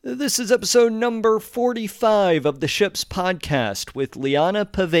This is episode number 45 of the Ships Podcast with Liana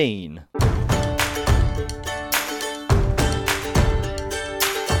Pavane.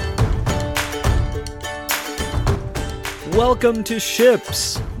 Welcome to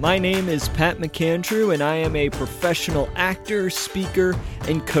Ships. My name is Pat McAndrew, and I am a professional actor, speaker,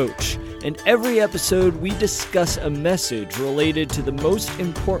 and coach. In every episode, we discuss a message related to the most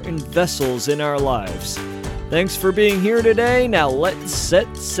important vessels in our lives. Thanks for being here today. Now let's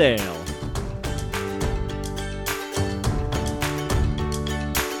set sail.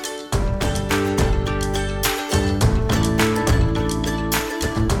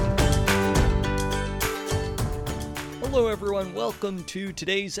 Hello everyone, welcome to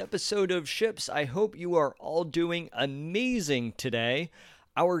today's episode of Ships. I hope you are all doing amazing today.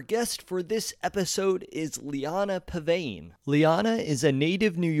 Our guest for this episode is Liana Pavane. Liana is a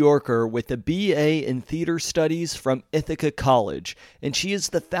native New Yorker with a BA in Theater Studies from Ithaca College, and she is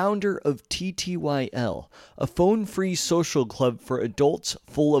the founder of TTYL, a phone-free social club for adults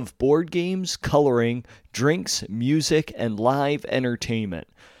full of board games, coloring, drinks, music, and live entertainment.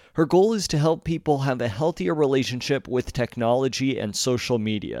 Her goal is to help people have a healthier relationship with technology and social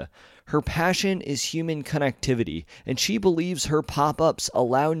media. Her passion is human connectivity, and she believes her pop-ups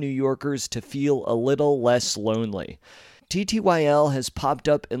allow New Yorkers to feel a little less lonely. TTYL has popped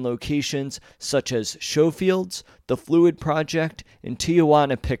up in locations such as Showfields, The Fluid Project, and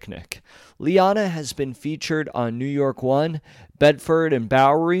Tijuana Picnic. Liana has been featured on New York One, Bedford and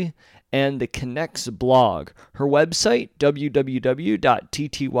Bowery, and the Connects blog. Her website,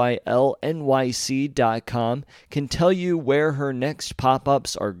 www.ttylnyc.com, can tell you where her next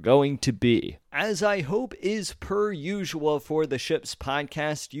pop-ups are going to be. As I hope is per usual for the Ships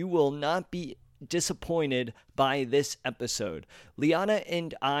Podcast, you will not be disappointed by this episode. Liana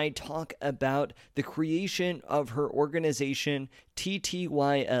and I talk about the creation of her organization,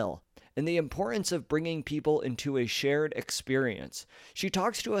 TTYL, and the importance of bringing people into a shared experience. She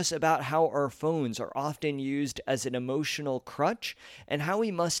talks to us about how our phones are often used as an emotional crutch and how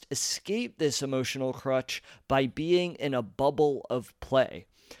we must escape this emotional crutch by being in a bubble of play.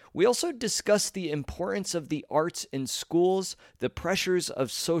 We also discuss the importance of the arts in schools, the pressures of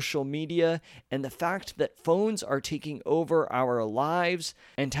social media, and the fact that phones are taking over our lives,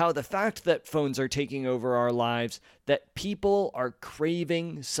 and how the fact that phones are taking over our lives, that people are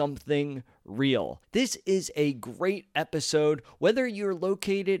craving something real. This is a great episode, whether you're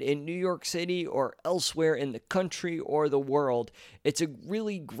located in New York City or elsewhere in the country or the world. It's a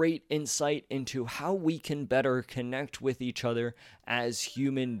really great insight into how we can better connect with each other as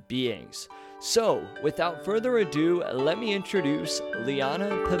human beings. So, without further ado, let me introduce Liana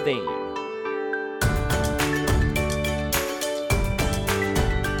Pavane.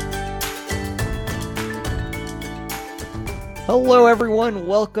 Hello everyone,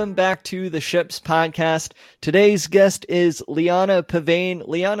 welcome back to the Ships Podcast. Today's guest is Liana Pavane.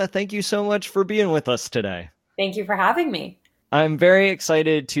 Liana, thank you so much for being with us today. Thank you for having me. I'm very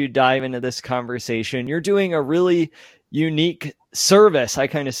excited to dive into this conversation. You're doing a really unique service. I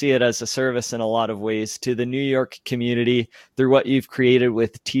kind of see it as a service in a lot of ways to the New York community through what you've created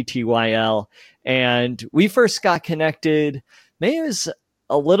with TTYL. And we first got connected, maybe it was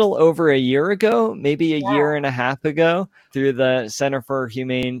a little over a year ago, maybe a year and a half ago, through the Center for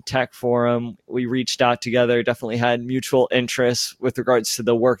Humane Tech Forum. We reached out together, definitely had mutual interests with regards to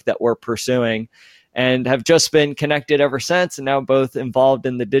the work that we're pursuing, and have just been connected ever since, and now both involved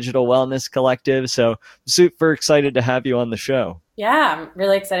in the Digital Wellness Collective. So super excited to have you on the show. Yeah, I'm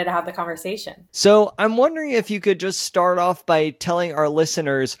really excited to have the conversation. So I'm wondering if you could just start off by telling our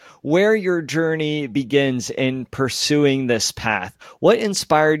listeners where your journey begins in pursuing this path. What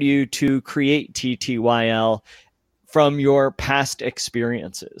inspired you to create TTYL from your past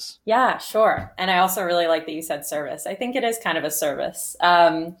experiences? Yeah, sure. And I also really like that you said service. I think it is kind of a service.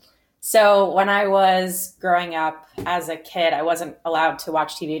 So when I was growing up as a kid, I wasn't allowed to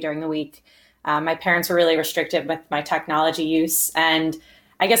watch TV during the week. My parents were really restrictive with my technology use. And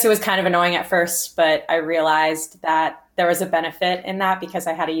I guess it was kind of annoying at first, but I realized that there was a benefit in that because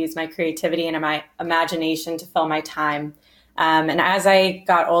I had to use my creativity and my imagination to fill my time. And as I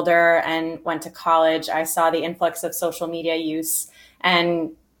got older and went to college, I saw the influx of social media use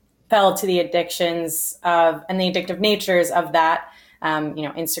and fell to the addictions of and the addictive natures of that.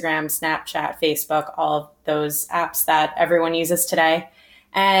 Instagram, Snapchat, Facebook, all of those apps that everyone uses today.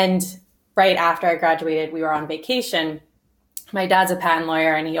 And right after I graduated, we were on vacation. My dad's a patent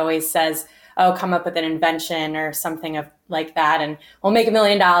lawyer, and he always says, "Oh, come up with an invention or something like that, and we'll make $1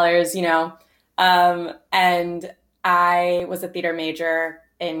 million." And I was a theater major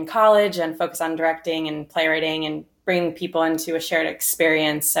in college and focused on directing and playwriting and bring people into a shared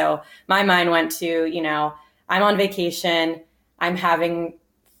experience. So my mind went to, I'm on vacation, I'm having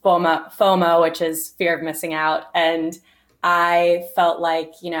FOMO, which is fear of missing out. And I felt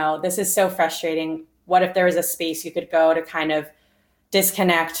like, this is so frustrating. What if there was a space you could go to kind of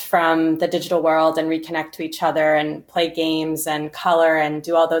disconnect from the digital world and reconnect to each other and play games and color and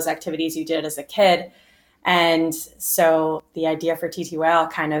do all those activities you did as a kid? And so the idea for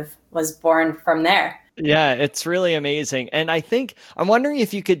TTYL kind of was born from there. Yeah, it's really amazing. And I'm wondering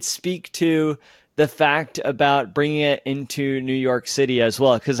if you could speak to the fact about bringing it into New York City as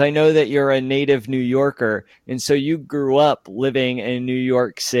well, because I know that you're a native New Yorker. And so you grew up living in New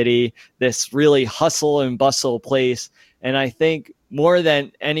York City, this really hustle and bustle place. And I think more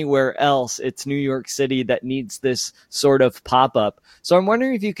than anywhere else, it's New York City that needs this sort of pop-up. So I'm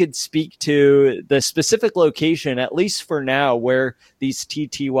wondering if you could speak to the specific location, at least for now, where these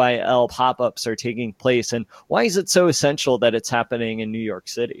TTYL pop-ups are taking place, and why is it so essential that it's happening in New York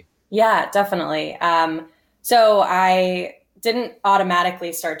City? Yeah, definitely. So I didn't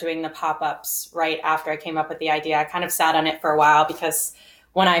automatically start doing the pop-ups right after I came up with the idea. I kind of sat on it for a while because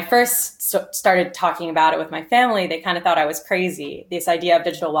when I first started talking about it with my family, they kind of thought I was crazy. This idea of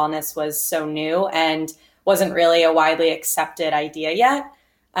digital wellness was so new and wasn't really a widely accepted idea yet.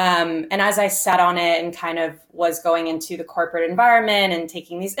 And as I sat on it and kind of was going into the corporate environment and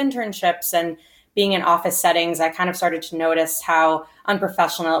taking these internships and being in office settings, I kind of started to notice how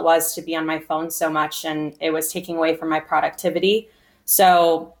unprofessional it was to be on my phone so much, and it was taking away from my productivity.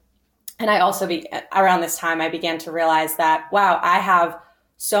 So, and I also, around this time, I began to realize that, wow, I have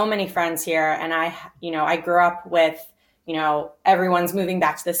so many friends here, and I grew up with, everyone's moving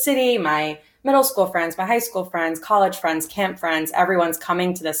back to the city, my middle school friends, my high school friends, college friends, camp friends, everyone's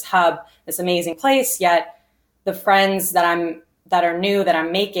coming to this hub, this amazing place, yet the friends that are new that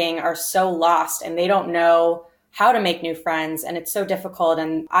I'm making are so lost and they don't know how to make new friends, and it's so difficult.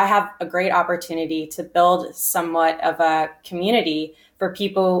 And I have a great opportunity to build somewhat of a community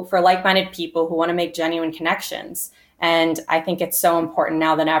for like-minded people who want to make genuine connections. And I think it's so important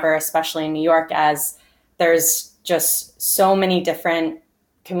now than ever, especially in New York, as there's just so many different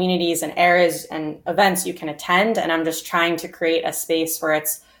communities and areas and events you can attend. And I'm just trying to create a space where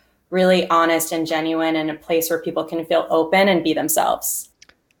it's really honest and genuine, and a place where people can feel open and be themselves.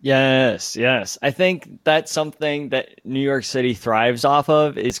 Yes. I think that's something that New York City thrives off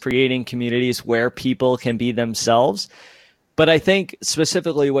of, is creating communities where people can be themselves. But I think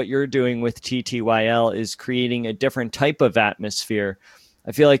specifically what you're doing with TTYL is creating a different type of atmosphere.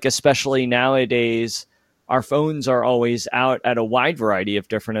 I feel like especially nowadays, our phones are always out at a wide variety of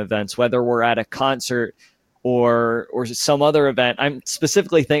different events, whether we're at a concert or some other event. I'm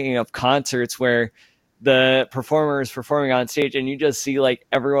specifically thinking of concerts where the performer is performing on stage and you just see like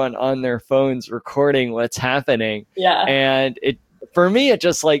everyone on their phones recording what's happening. Yeah. And for me, it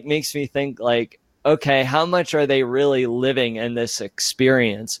just like makes me think like, okay, how much are they really living in this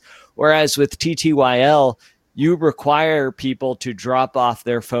experience? Whereas with TTYL, you require people to drop off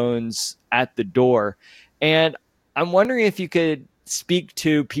their phones at the door. And I'm wondering if you could speak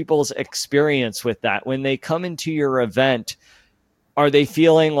to people's experience with that. When they come into your event, are they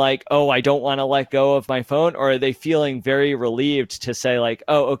feeling like, oh, I don't want to let go of my phone? Or are they feeling very relieved to say like,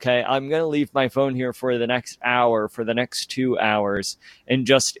 oh, okay, I'm going to leave my phone here for the next hour, for the next 2 hours, and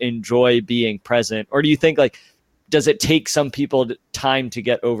just enjoy being present? Or do you think like, does it take some people time to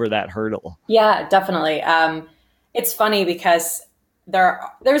get over that hurdle? Yeah, definitely. It's funny because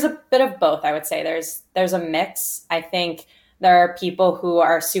there's a bit of both, I would say. There's a mix. I think there are people who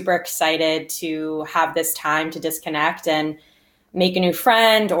are super excited to have this time to disconnect and make a new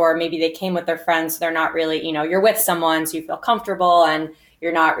friend, or maybe they came with their friends. So they're not really, you're with someone, so you feel comfortable and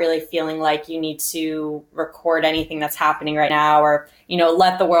you're not really feeling like you need to record anything that's happening right now, or,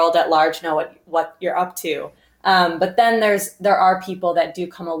 let the world at large know what you're up to. But then there are people that do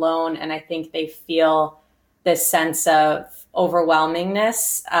come alone, and I think they feel this sense of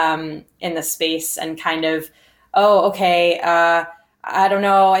overwhelmingness in the space, and kind of, oh, okay, I don't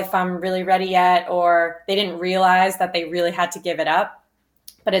know if I'm really ready yet, or they didn't realize that they really had to give it up.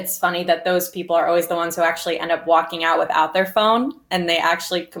 But it's funny that those people are always the ones who actually end up walking out without their phone, and they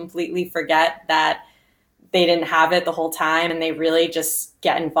actually completely forget that they didn't have it the whole time, and they really just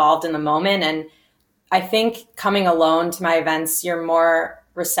get involved in the moment. And I think coming alone to my events, you're more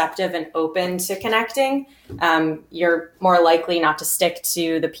receptive and open to connecting. You're more likely not to stick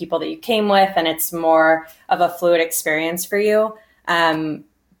to the people that you came with, and it's more of a fluid experience for you.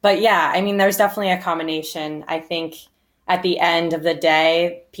 But yeah, I mean, there's definitely a combination. I think at the end of the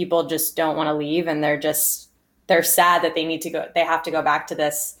day, people just don't want to leave, and they're sad that they have to go back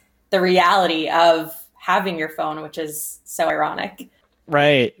to the reality of having your phone, which is so ironic.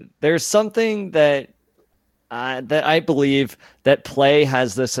 Right. There's something that I believe that play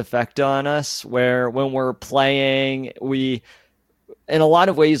has this effect on us where when we're playing, we in a lot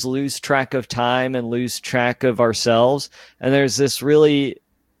of ways lose track of time and lose track of ourselves. And there's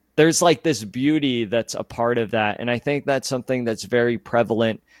like this beauty that's a part of that. And I think that's something that's very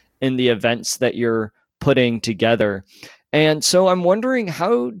prevalent in the events that you're putting together. And so I'm wondering,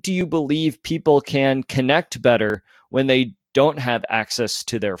 how do you believe people can connect better when they don't have access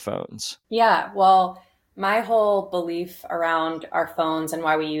to their phones? Yeah, well, my whole belief around our phones and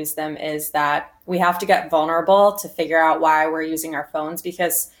why we use them is that we have to get vulnerable to figure out why we're using our phones,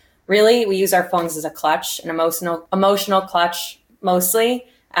 because really we use our phones as a clutch, an emotional clutch mostly.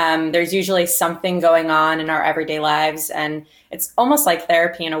 There's usually something going on in our everyday lives, and it's almost like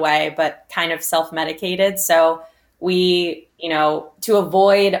therapy in a way, but kind of self-medicated. So we, to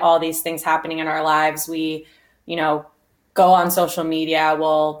avoid all these things happening in our lives, we, go on social media,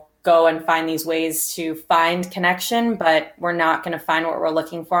 we'll go and find these ways to find connection, but we're not going to find what we're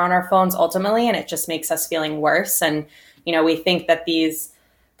looking for on our phones ultimately. And it just makes us feeling worse. And, we think that these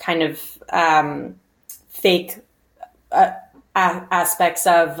kind of fake aspects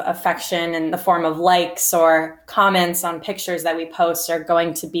of affection in the form of likes or comments on pictures that we post are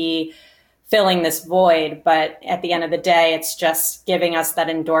going to be filling this void. But at the end of the day, it's just giving us that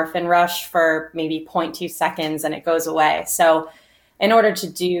endorphin rush for maybe 0.2 seconds and it goes away. So in order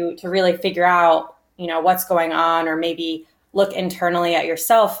to really figure out, what's going on, or maybe look internally at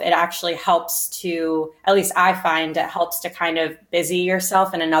yourself, it actually helps to, at least I find it helps to kind of busy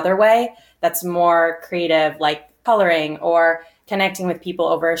yourself in another way that's more creative, like coloring or connecting with people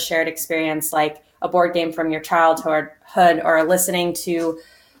over a shared experience, like a board game from your childhood, or listening to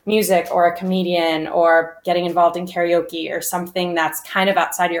music or a comedian, or getting involved in karaoke or something that's kind of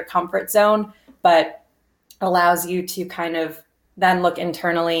outside of your comfort zone, but allows you to kind of then look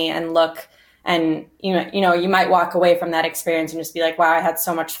internally and look, and you might walk away from that experience and just be like, wow, I had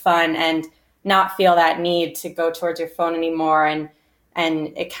so much fun, and not feel that need to go towards your phone anymore. And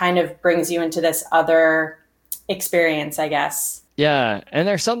it kind of brings you into this other experience, I guess. Yeah. And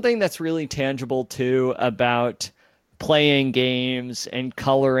there's something that's really tangible too about playing games and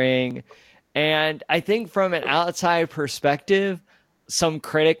coloring. And I think from an outside perspective, some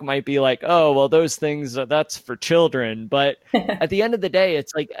critic might be like, oh, well, those things, that's for children. But at the end of the day,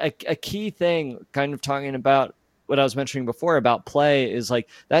 it's like a key thing, kind of talking about what I was mentioning before about play, is like,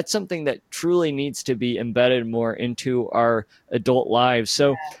 that's something that truly needs to be embedded more into our adult lives.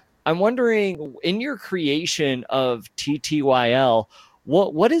 So I'm wondering, in your creation of TTYL,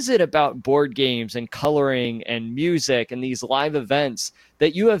 what is it about board games and coloring and music and these live events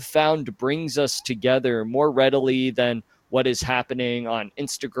that you have found brings us together more readily than what is happening on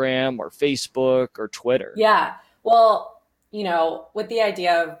Instagram or Facebook or Twitter? Yeah. Well, with the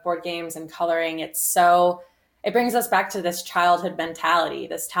idea of board games and coloring, it brings us back to this childhood mentality,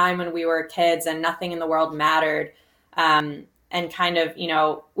 this time when we were kids and nothing in the world mattered. And kind of,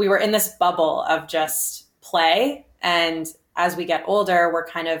 we were in this bubble of just play. And as we get older,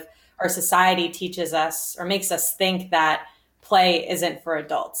 our society teaches us or makes us think that play isn't for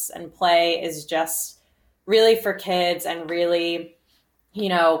adults, and play is just really for kids. And really,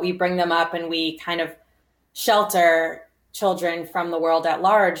 we bring them up and we kind of shelter children from the world at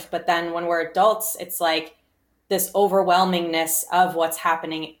large. But then when we're adults, it's like this overwhelmingness of what's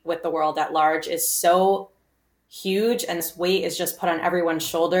happening with the world at large is so huge, and this weight is just put on everyone's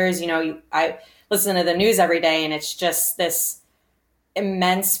shoulders. I listen to the news every day, and it's just this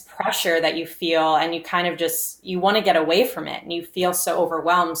immense pressure that you feel, and you kind of you want to get away from it, and you feel so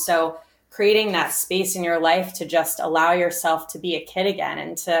overwhelmed. So creating that space in your life to just allow yourself to be a kid again,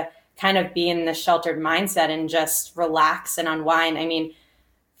 and to kind of be in the sheltered mindset and just relax and unwind. I mean,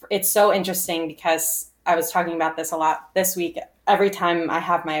 it's so interesting because I was talking about this a lot this week. Every time I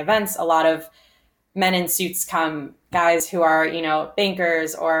have my events, a lot of men in suits come, guys who are,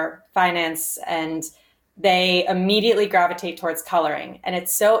 bankers or finance, and they immediately gravitate towards coloring. And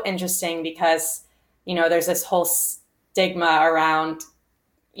it's so interesting because, there's this whole stigma around,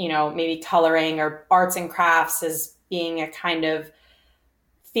 maybe coloring or arts and crafts as being a kind of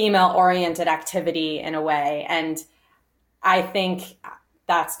female oriented activity in a way. And I think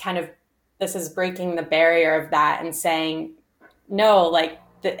that's this is breaking the barrier of that and saying, no, like,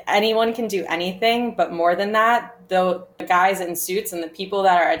 anyone can do anything, but more than that, the guys in suits and the people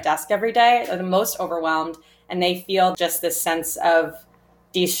that are at desk every day are the most overwhelmed, and they feel just this sense of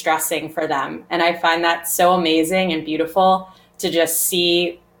de-stressing for them. And I find that so amazing and beautiful to just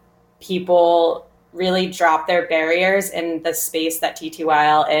see people really drop their barriers in the space that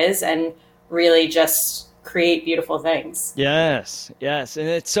TTYL is, and really just create beautiful things. Yes, yes, and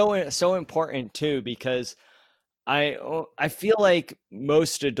it's so important too because I feel like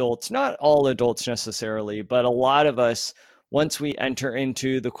most adults, not all adults necessarily, but a lot of us, once we enter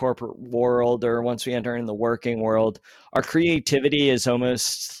into the corporate world or once we enter in the working world, our creativity is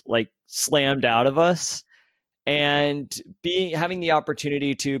almost like slammed out of us. And being having the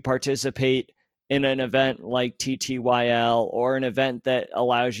opportunity to participate in an event like TTYL or an event that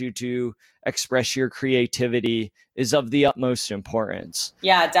allows you to express your creativity is of the utmost importance.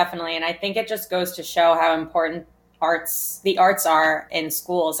 Yeah, definitely. And I think it just goes to show how important the arts are in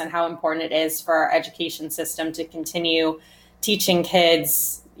schools and how important it is for our education system to continue teaching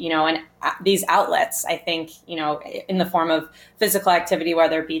kids, and these outlets. I think, in the form of physical activity,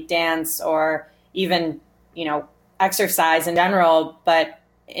 whether it be dance or even, exercise in general, but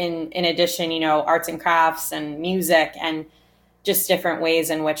in addition, arts and crafts and music and just different ways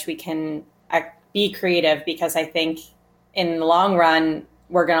in which we can be creative, because I think in the long run,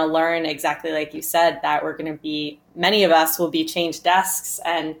 we're going to learn exactly like you said, that many of us will be chained desks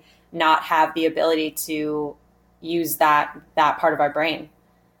and not have the ability to use that part of our brain.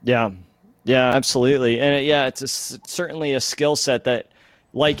 Yeah, yeah, absolutely. And yeah, certainly a skill set that,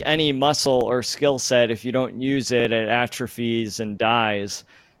 like any muscle or skill set, if you don't use it, it atrophies and dies.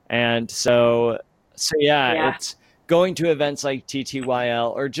 And so yeah, Yeah. it's going to events like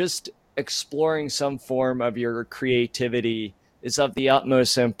TTYL or just exploring some form of your creativity is of the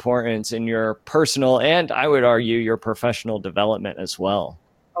utmost importance in your personal and, I would argue, your professional development as well.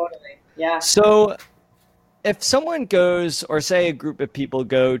 Totally. Yeah. So if someone goes, or say a group of people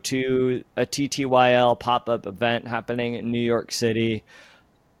go to a TTYL pop-up event happening in New York City,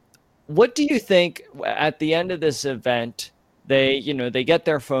 what do you think at the end of this event, they get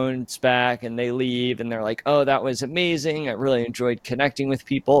their phones back and they leave and they're like, oh, that was amazing. I really enjoyed connecting with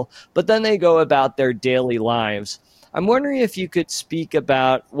people. But then they go about their daily lives. I'm wondering if you could speak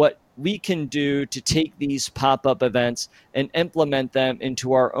about what we can do to take these pop-up events and implement them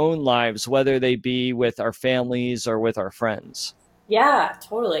into our own lives, whether they be with our families or with our friends. Yeah,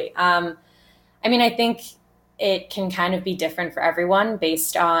 totally. I think it can kind of be different for everyone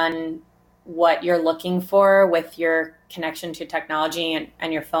based on what you're looking for with your connection to technology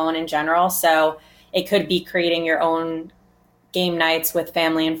and your phone in general. So it could be creating your own game nights with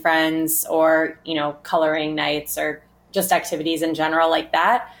family and friends, or, coloring nights, or just activities in general like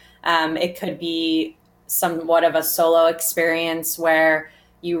that. It could be somewhat of a solo experience where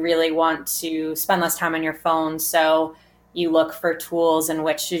you really want to spend less time on your phone. So you look for tools in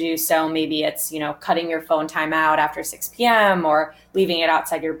which to do so. Maybe it's, cutting your phone time out after 6 p.m. or leaving it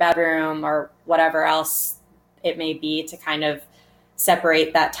outside your bedroom or whatever else it may be to kind of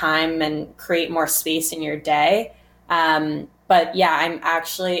separate that time and create more space in your day. But yeah, I'm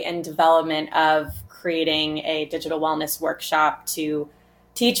actually in development of creating a digital wellness workshop to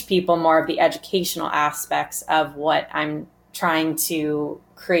teach people more of the educational aspects of what I'm trying to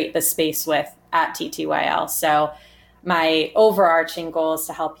create the space with at TTYL. So my overarching goal is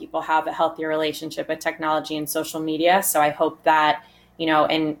to help people have a healthier relationship with technology and social media. So I hope that,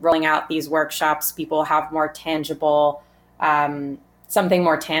 in rolling out these workshops, people have more tangible, something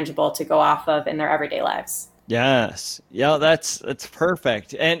more tangible to go off of in their everyday lives. Yes. Yeah, that's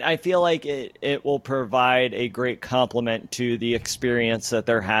perfect. And I feel like it will provide a great complement to the experience that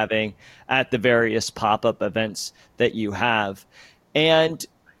they're having at the various pop-up events that you have. And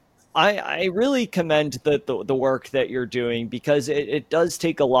I really commend the work that you're doing, because it does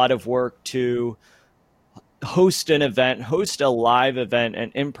take a lot of work to host an event, host a live event,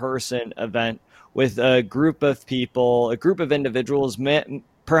 an in-person event with a group of people, a group of individuals,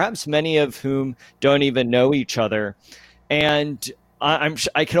 perhaps many of whom don't even know each other. And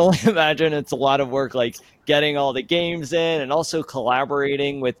I can only imagine it's a lot of work, like getting all the games in and also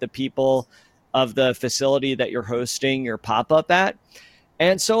collaborating with the people of the facility that you're hosting your pop-up at.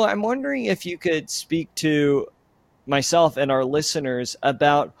 And so I'm wondering if you could speak to myself and our listeners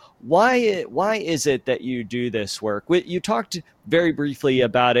about why is it that you do this work? You talked very briefly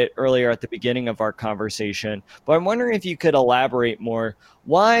about it earlier at the beginning of our conversation, but I'm wondering if you could elaborate more.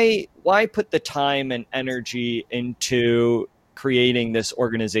 Why put the time and energy into creating this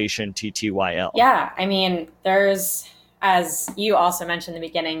organization, TTYL? Yeah, there's, as you also mentioned in the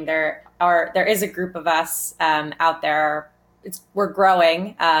beginning, there is a group of us out there. We're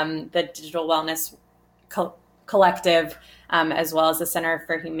growing, the Digital Wellness Collective, as well as the Center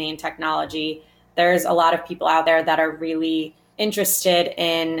for Humane Technology. There's a lot of people out there that are really interested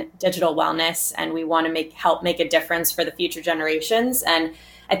in digital wellness, and we want to help make a difference for the future generations. And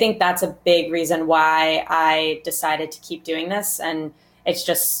I think that's a big reason why I decided to keep doing this. And it's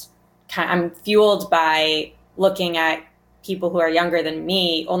just I'm fueled by looking at people who are younger than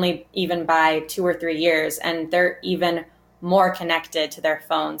me, only even by 2 or 3 years, and they're even more connected to their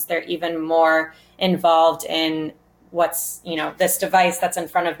phones. They're even more involved in what's, this device that's in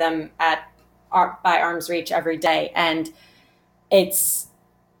front of them by arm's reach every day. And it's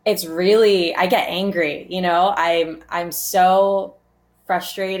really, I get angry, I'm so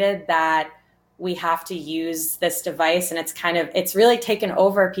frustrated that we have to use this device, and it's really taken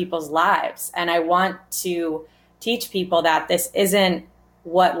over people's lives. And I want to teach people that this isn't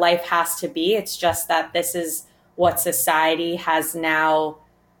what life has to be. It's just that this is what society has now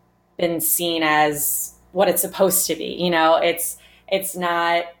been seen as what it's supposed to be. It's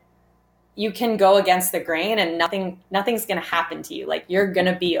not, you can go against the grain and nothing's going to happen to you. Like, you're going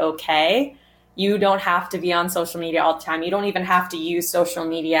to be okay. You don't have to be on social media all the time. You don't even have to use social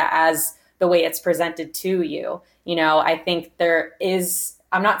media as the way it's presented to you. I think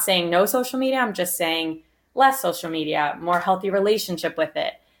I'm not saying no social media. I'm just saying less social media, more healthy relationship with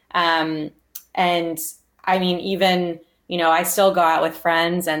it. And I mean, even, I still go out with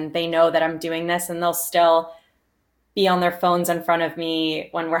friends and they know that I'm doing this, and they'll still be on their phones in front of me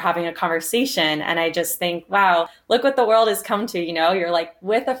when we're having a conversation. And I just think, wow, look what the world has come to. You're like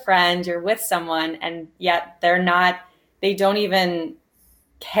with a friend, you're with someone, and yet they don't even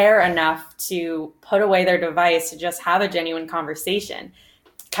care enough to put away their device to just have a genuine conversation,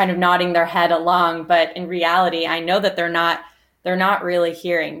 kind of nodding their head along. But in reality, I know that they're not really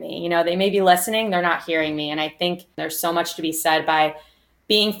hearing me. They may be listening, they're not hearing me. And I think there's so much to be said by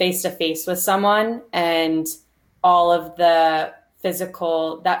being face to face with someone, and all of that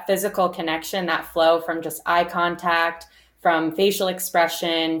physical connection, that flow from just eye contact, from facial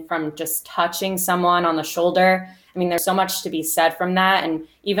expression, from just touching someone on the shoulder. I mean, there's so much to be said from that. And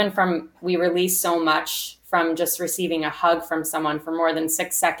even we release so much from just receiving a hug from someone for more than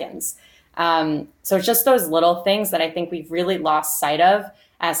 6 seconds. So it's just those little things that I think we've really lost sight of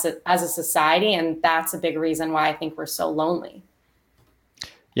as a society. And that's a big reason why I think we're so lonely.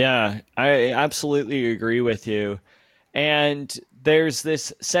 Yeah, I absolutely agree with you. And there's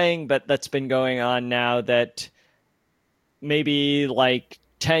this saying that's been going on now that maybe like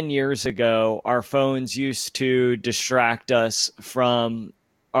 10 years ago, our phones used to distract us from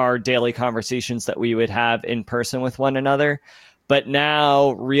our daily conversations that we would have in person with one another. But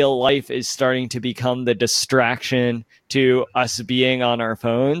now real life is starting to become the distraction to us being on our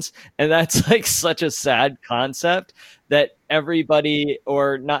phones. And that's like such a sad concept that everybody,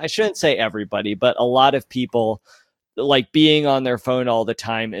 or not, I shouldn't say everybody, but a lot of people, like being on their phone all the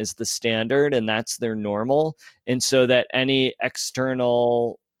time is the standard, and that's their normal. And so that any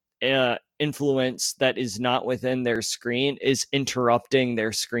external influence that is not within their screen is interrupting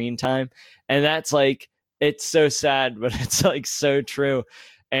their screen time. And that's like, it's so sad, but it's like so true.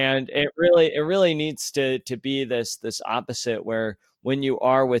 And it really needs to be this opposite, where when you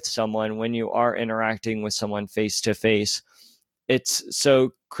are with someone, when you are interacting with someone face to face, it's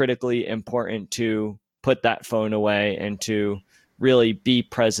so critically important to put that phone away and to really be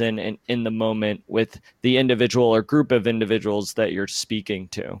present and in the moment with the individual or group of individuals that you're speaking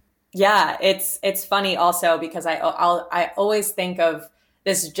to. Yeah, it's funny also because I always think of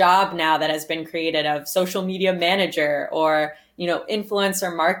this job now that has been created of social media manager or,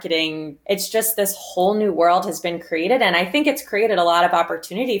 influencer marketing. It's just this whole new world has been created. And I think it's created a lot of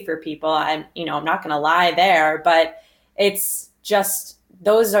opportunity for people. And, I'm not going to lie there, but it's just,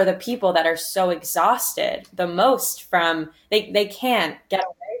 those are the people that are so exhausted the most from, they can't get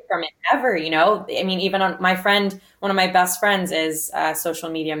away from it ever, I mean, even on my friend, one of my best friends is a social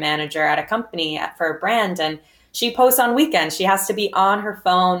media manager at a company for a brand. And she posts on weekends. She has to be on her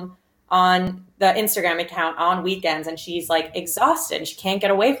phone on the Instagram account on weekends, and she's like exhausted and she can't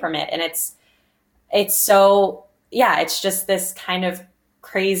get away from it. And it's so, yeah, it's just this kind of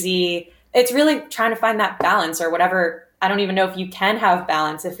crazy, it's really trying to find that balance or whatever. I don't even know if you can have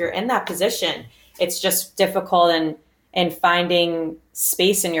balance if you're in that position. It's just difficult and finding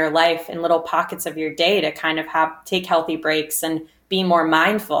space in your life in little pockets of your day to kind of take healthy breaks and be more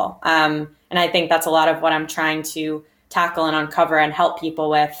mindful. And I think that's a lot of what I'm trying to tackle and uncover and help people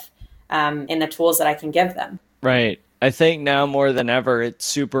with in the tools that I can give them. Right. I think now more than ever, it's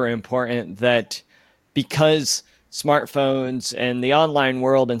super important that because smartphones and the online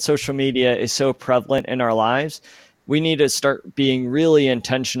world and social media is so prevalent in our lives, we need to start being really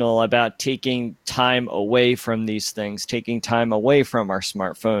intentional about taking time away from these things, taking time away from our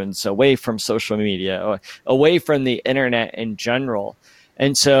smartphones, away from social media, away from the internet in general.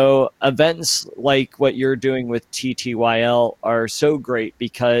 And so events like what you're doing with TTYL are so great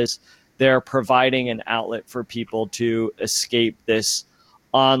because they're providing an outlet for people to escape this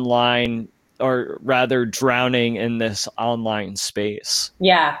online, or rather drowning in this online space.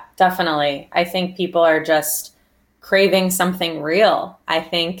 Yeah, definitely. I think people are just craving something real. I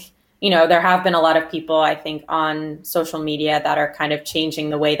think, there have been a lot of people, I think, on social media that are kind of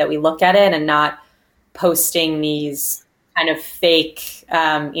changing the way that we look at it and not posting these kind of fake,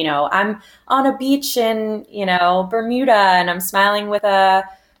 I'm on a beach in, Bermuda and I'm smiling with a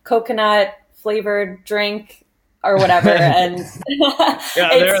coconut flavored drink or whatever. And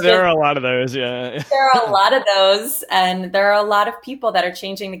Yeah, there are a lot of those. Yeah. there are a lot of those, and there are a lot of people that are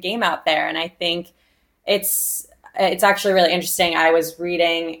changing the game out there. And I think it's actually really interesting. I was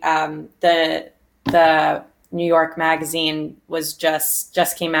reading the New York Magazine was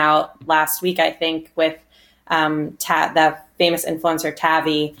just came out last week, I think, with the famous influencer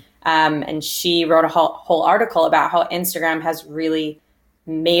Tavi, and she wrote a whole article about how Instagram has really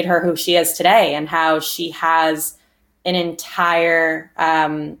made her who she is today, and how she has an entire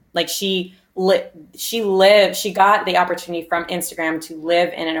she got the opportunity from Instagram to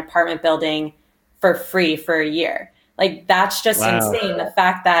live in an apartment building for free for a year. Like, that's just insane. The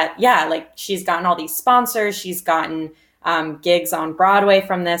fact that, she's gotten all these sponsors, she's gotten gigs on Broadway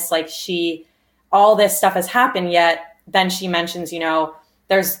from this, all this stuff has happened. Yet then she mentions,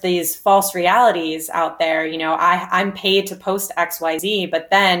 there's these false realities out there. I'm paid to post XYZ, but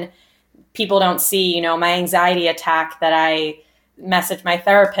then people don't see, my anxiety attack that I message my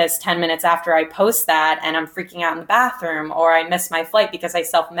therapist 10 minutes after I post that, and I'm freaking out in the bathroom, or I miss my flight because I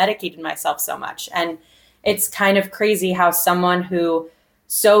self-medicated myself so much. And it's kind of crazy how someone who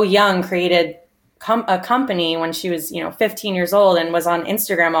so young created a company when she was, 15 years old and was on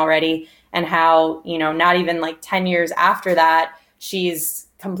Instagram already, and how, not even 10 years after that, she's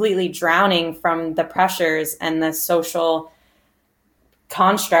completely drowning from the pressures and the social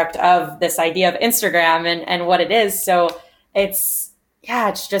construct of this idea of Instagram and what it is. So it's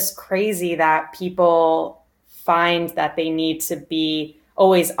just crazy that people find that they need to be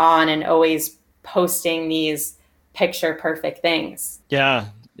always on and always posting these picture perfect things. Yeah.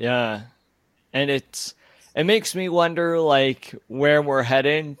 And it makes me wonder where we're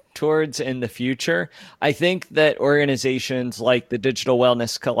heading towards in the future. I think that organizations like the Digital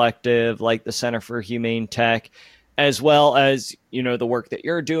Wellness Collective, like the Center for Humane Tech, as well as, the work that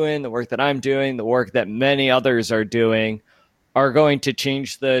you're doing, the work that I'm doing, the work that many others are doing, are going to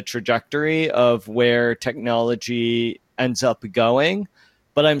change the trajectory of where technology ends up going.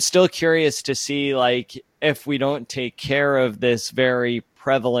 But I'm still curious to see, if we don't take care of this very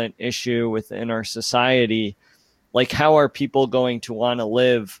prevalent issue within our society, how are people going to want to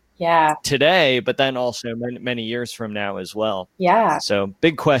live today, but then also many years from now as well? Yeah. So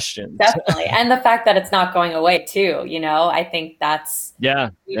big questions. Definitely. And the fact that it's not going away too, I think that's,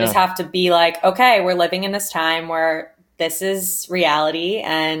 you just have to be okay, we're living in this time where this is reality.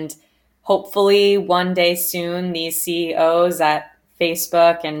 And hopefully one day soon, these CEOs at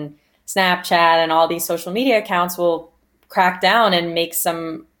Facebook and Snapchat and all these social media accounts will crack down and make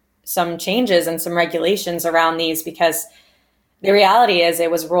some changes and some regulations around these, because the reality is it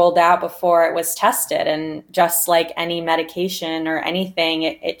was rolled out before it was tested. And just like any medication or anything,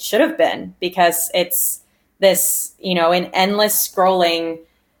 it should have been, because it's this, an endless scrolling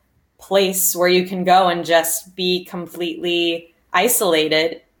place where you can go and just be completely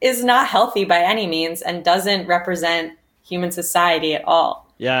isolated is not healthy by any means and doesn't represent human society at all.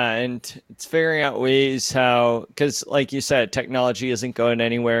 Yeah, and it's figuring out ways how, because like you said, technology isn't going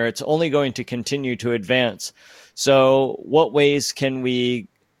anywhere. It's only going to continue to advance. So what ways can we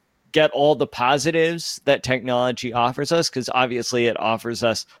get all the positives that technology offers us? Because obviously it offers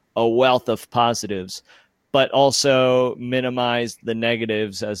us a wealth of positives, but also minimize the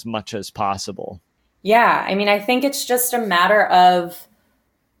negatives as much as possible. Yeah, I think it's just a matter of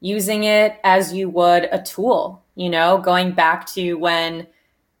using it as you would a tool, going back to when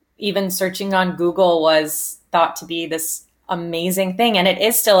even searching on Google was thought to be this amazing thing. And it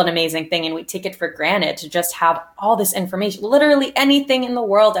is still an amazing thing. And we take it for granted to just have all this information, literally anything in the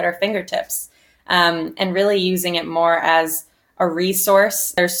world at our fingertips, and really using it more as a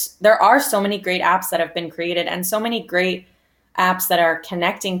resource. There are so many great apps that have been created, and so many great apps that are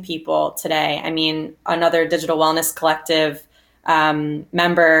connecting people today. Another Digital Wellness Collective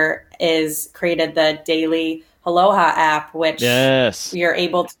member is created the Daily Aloha app, which you're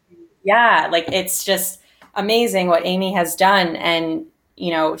able to, it's just amazing what Amy has done. And,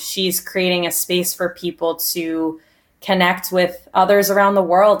 she's creating a space for people to connect with others around the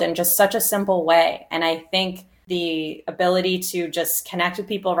world in just such a simple way. And I think the ability to just connect with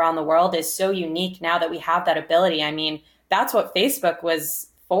people around the world is so unique now that we have that ability. That's what Facebook was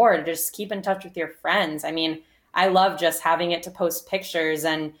for, to just keep in touch with your friends. I love just having it to post pictures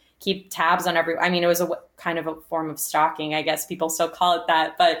and keep tabs on every, I mean, it was a kind of a form of stalking, I guess people still call it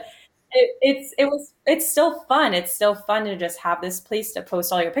that, but it's still fun. It's still fun to just have this place to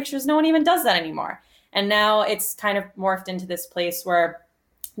post all your pictures. No one even does that anymore. And now it's kind of morphed into this place where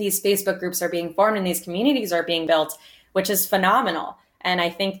these Facebook groups are being formed and these communities are being built, which is phenomenal. And I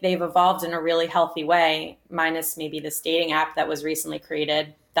think they've evolved in a really healthy way, minus maybe this dating app that was recently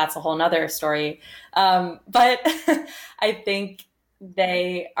created. That's a whole nother story. But I think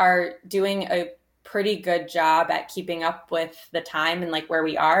they are doing a pretty good job at keeping up with the time and like where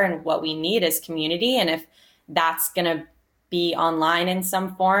we are and what we need as community. And if that's going to be online in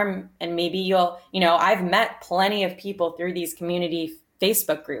some form, and maybe I've met plenty of people through these community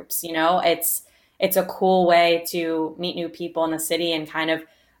Facebook groups. It's a cool way to meet new people in the city and kind of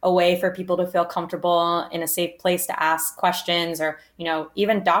a way for people to feel comfortable in a safe place to ask questions or,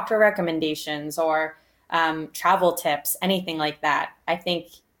 even doctor recommendations or travel tips, anything like that. I think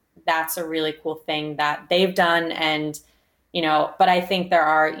that's a really cool thing that they've done. And, but I think there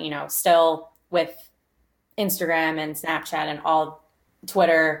are, still with Instagram and Snapchat and all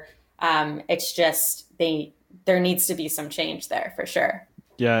Twitter, it's just there needs to be some change there for sure.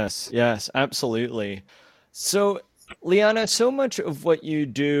 Yes, absolutely. So, Liana, so much of what you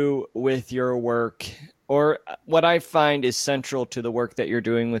do with your work, or what I find is central to the work that you're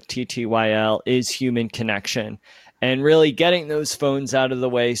doing with TTYL, is human connection and really getting those phones out of the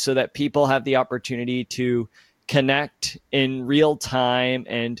way so that people have the opportunity to connect in real time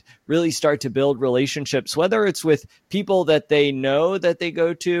and really start to build relationships, whether it's with people that they know that they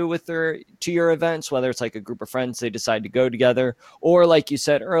go to your events, whether it's like a group of friends they decide to go together, or like you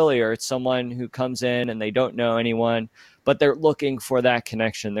said earlier, it's someone who comes in and they don't know anyone, but they're looking for that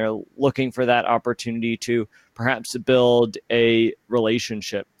connection. They're looking for that opportunity to perhaps build a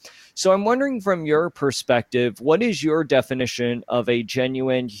relationship. So I'm wondering, from your perspective, what is your definition of a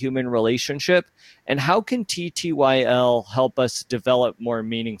genuine human relationship, and how can TTYL help us develop more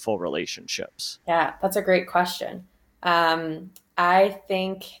meaningful relationships? Yeah, that's a great question. I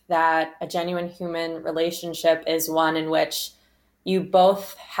think that a genuine human relationship is one in which you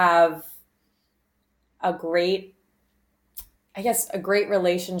both have a great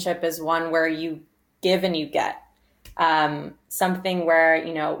relationship is one where you give and you get. Something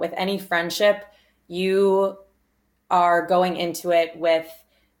where, with any friendship, you are going into it with,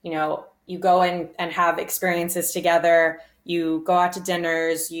 you go in and have experiences together, you go out to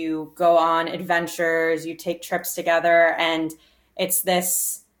dinners, you go on adventures, you take trips together, and it's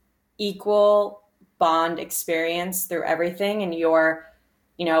this equal bond experience through everything. And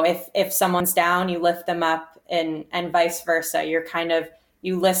if someone's down, you lift them up, and vice versa.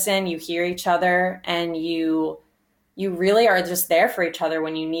 You listen, you hear each other, and you really are just there for each other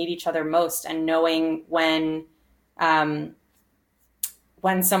when you need each other most, and knowing when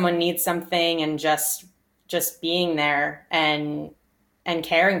someone needs something and just being there and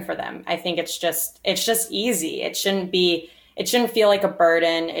caring for them. I think it's just easy. It shouldn't feel like a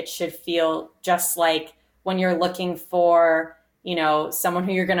burden. It should feel just like when you're looking for, someone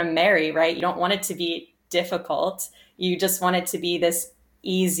who you're going to marry, right? You don't want it to be difficult. You just want it to be this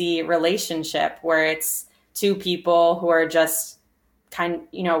easy relationship where it's two people who are just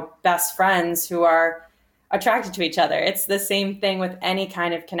best friends who are attracted to each other. It's the same thing with any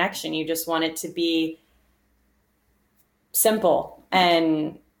kind of connection. You just want it to be simple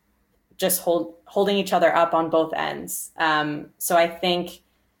and just holding each other up on both ends. So I think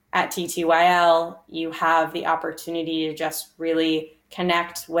at TTYL, you have the opportunity to just really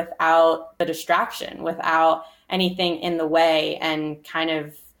connect without the distraction, without anything in the way, and kind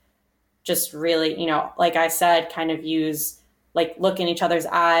of just really, like I said, kind of look in each other's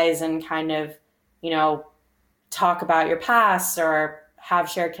eyes and kind of, talk about your past or have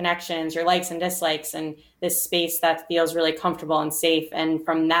shared connections, your likes and dislikes, and this space that feels really comfortable and safe. And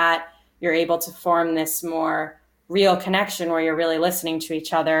from that, you're able to form this more real connection where you're really listening to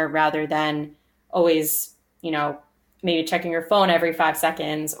each other rather than always, maybe checking your phone every 5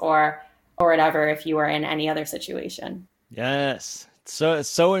 seconds or whatever, if you were in any other situation. Yes. So it's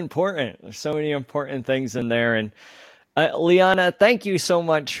so important. There's so many important things in there. And Liana, thank you so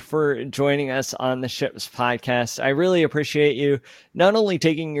much for joining us on the Ships podcast. I really appreciate you not only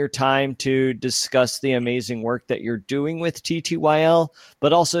taking your time to discuss the amazing work that you're doing with TTYL,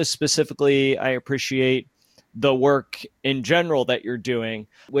 but also specifically, I appreciate the work in general that you're doing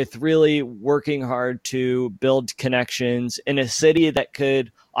with really working hard to build connections in a city that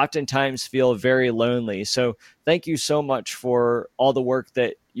could oftentimes feel very lonely. So thank you so much for all the work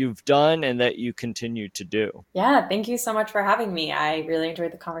that you've done and that you continue to do. Yeah, thank you so much for having me. I really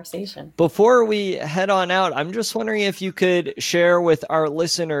enjoyed the conversation. Before we head on out, I'm just wondering if you could share with our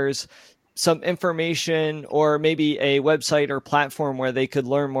listeners some information or maybe a website or platform where they could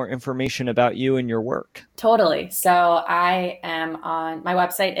learn more information about you and your work. Totally. So my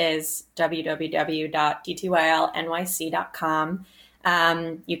website is www.ttylnyc.com.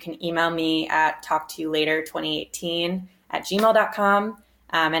 You can email me at talktoyoulater2018@gmail.com.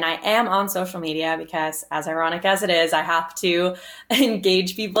 And I am on social media because, as ironic as it is, I have to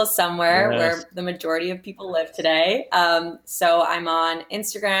engage people somewhere where the majority of people live today. So I'm on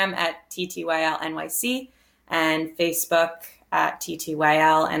Instagram at TTYLNYC and Facebook at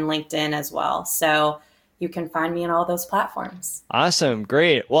TTYL and LinkedIn as well. So you can find me on all those platforms. Awesome.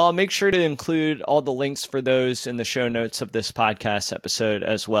 Great. Well, I'll make sure to include all the links for those in the show notes of this podcast episode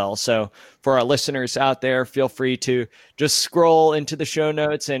as well. So for our listeners out there, feel free to just scroll into the show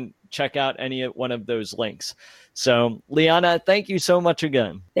notes and check out any one of those links. So Liana, thank you so much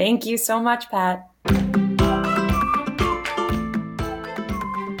again. Thank you so much, Pat.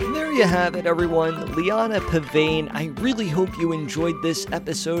 There you have it, everyone. Liana Pavane. I really hope you enjoyed this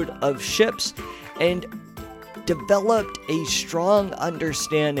episode of Ships and developed a strong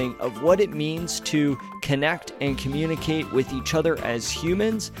understanding of what it means to connect and communicate with each other as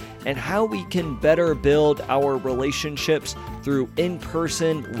humans and how we can better build our relationships through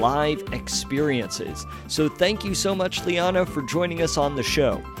in-person live experiences. So thank you so much, Liana, for joining us on the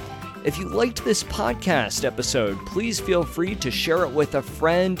show. If you liked this podcast episode, please feel free to share it with a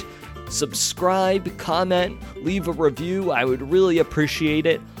friend, subscribe, comment, leave a review. I would really appreciate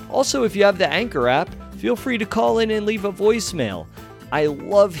it. Also, if you have the Anchor app, feel free to call in and leave a voicemail. I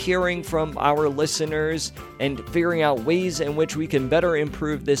love hearing from our listeners and figuring out ways in which we can better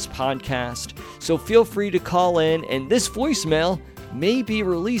improve this podcast. So feel free to call in, and this voicemail may be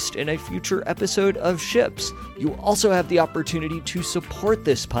released in a future episode of Ships. You also have the opportunity to support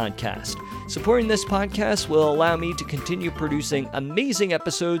this podcast. Supporting this podcast will allow me to continue producing amazing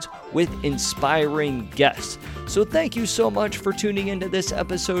episodes with inspiring guests. So thank you so much for tuning into this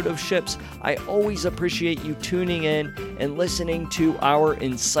episode of Ships. I always appreciate you tuning in and listening to our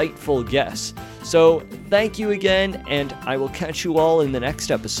insightful guests. So thank you again, and I will catch you all in the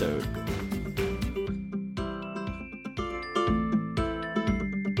next episode.